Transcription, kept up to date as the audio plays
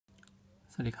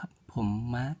สวัสดีครับผม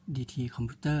มาร์คดีทีคอม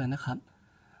พิวเตอร์นะครับ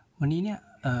วันนี้เนี่ย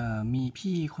มี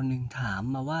พี่คนหนึ่งถาม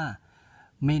มาว่า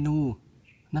เมนู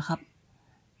นะครับ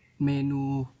เมนู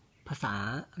ภาษา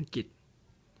อังกฤษ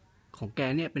ของแก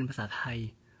เนี่ยเป็นภาษาไทย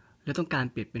แล้วต้องการ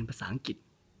เปลี่ยนเป็นภาษาอังกฤษ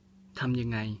ทำยัง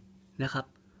ไงนะครับ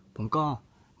ผมก็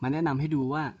มาแนะนำให้ดู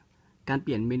ว่าการเป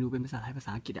ลี่ยนเมนูเป็นภาษาไทยภาษ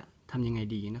าอังกฤษอะทำยังไง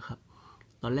ดีนะครับ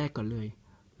ตอนแรกก่อนเลย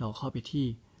เราเข้าไปที่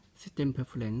System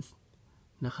Preference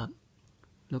นะครับ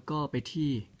แล้วก็ไปที่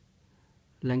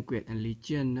language and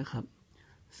region นะครับ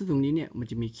ซึ่งตรงนี้เนี่ยมัน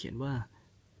จะมีเขียนว่า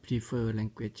prefer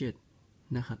languages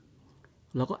นะครับ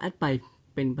เราก็แอดไป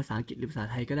เป็นภาษาอังกฤษหรือภาษา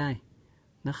ไทยก็ได้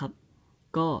นะครับ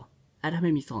ก็แอดให้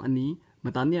มันมี2อันนี้เหมื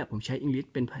อนตอนเนี้ยผมใช้ English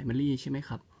เป็น primary ใช่ไหมค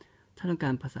รับถ้าต้องกา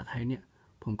รภาษาไทยเนี่ย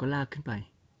ผมก็ลากขึ้นไป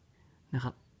นะค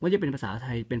รับว่าจะเป็นภาษาไท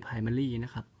ยเป็น primary น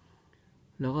ะครับ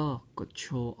แล้วก็กด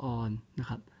show on นะ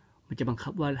ครับมันจะบังคั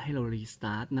บว่าให้เรา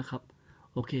restart นะครับ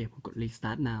โอเคผมกด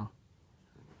restart now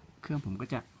เครื่องผมก็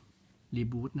จะ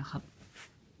reboot นะครับ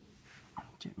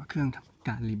เจ็บว่าเครื่องทำก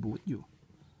าร reboot อยู่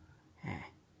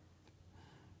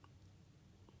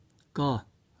ก็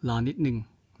รอนิดนึง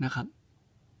นะครับ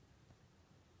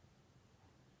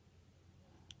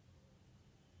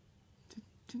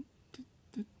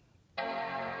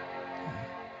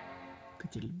ก็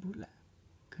จะ reboot แหละ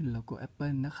ขึ้นโลโก้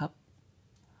Apple นะครับ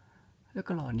แล้ว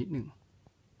ก็รอนิดนึง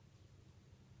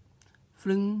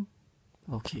ฟึ้ง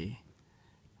โอเค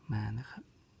มานะครับ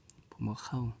ผมเอาเ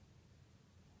ข้า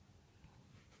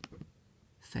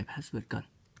ใส่พาสเวิร์ดก่อน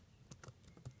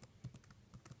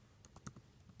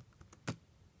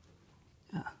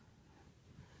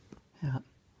นะครับ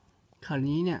คราว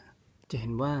นี้เนี่ยจะเห็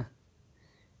นว่า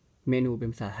เมนูเป็น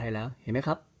ภาษาไทยแล้วเห็นไหมค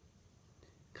รับ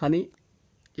คราวนี้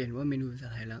จะเห็นว่าเมนูเป็นภาษา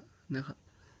ไทยแล้วนะครับ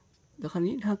แล้วคราว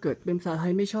นี้ถ้าเกิดเป็นภาษาไท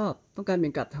ยไม่ชอบต้องการเปลี่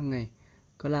ยนกลับทำไง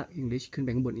ก็ลาก English ขึ้นไป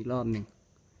ข้างบนอีกรอบหนึ่ง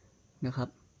นะครับ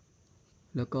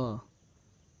แล้วก็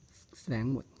แสดง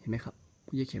หมดเห็นไหมครับ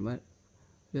ผู้จะเขียนว่า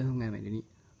เริ่มทำงานใหม่เดี๋ยวนี้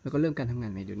แล้วก็เริ่มการทำงา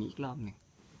นใหม่เดี๋ยวนี้อีกรอบหนึ่ง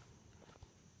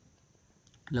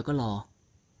แล้วก็รอ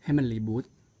ให้มันรีบูต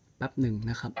แป๊บหนึ่ง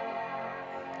นะครับ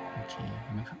โอเคเ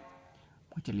ห็นไหมครับ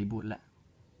ก็จะรีบูตแล้ว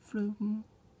ฟึ้ม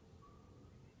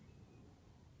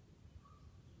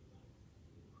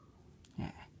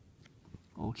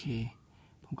โอเค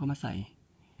ผมก็มาใส่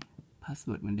พาสเ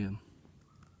วิร์ดเหมือนเดิม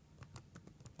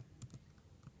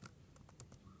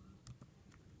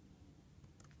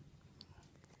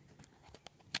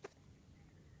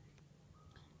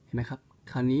เห็นไหมครับ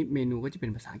คราวนี้เมนูก็จะเป็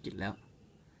นภาษาอังกฤษแล้ว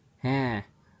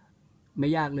ไม่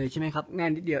ยากเลยใช่ไหมครับง่าย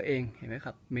นิดเดียวเองเห็นไหมค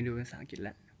รับเมนูเป็นภาษาอังกฤษแ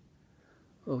ล้ว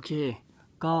โอเค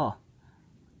ก็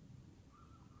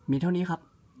มีเท่านี้ครับ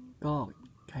ก็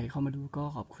ใครเข้ามาดูก็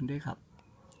ขอบคุณด้วยครับ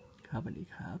ครับสวัสดี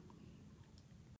ครับ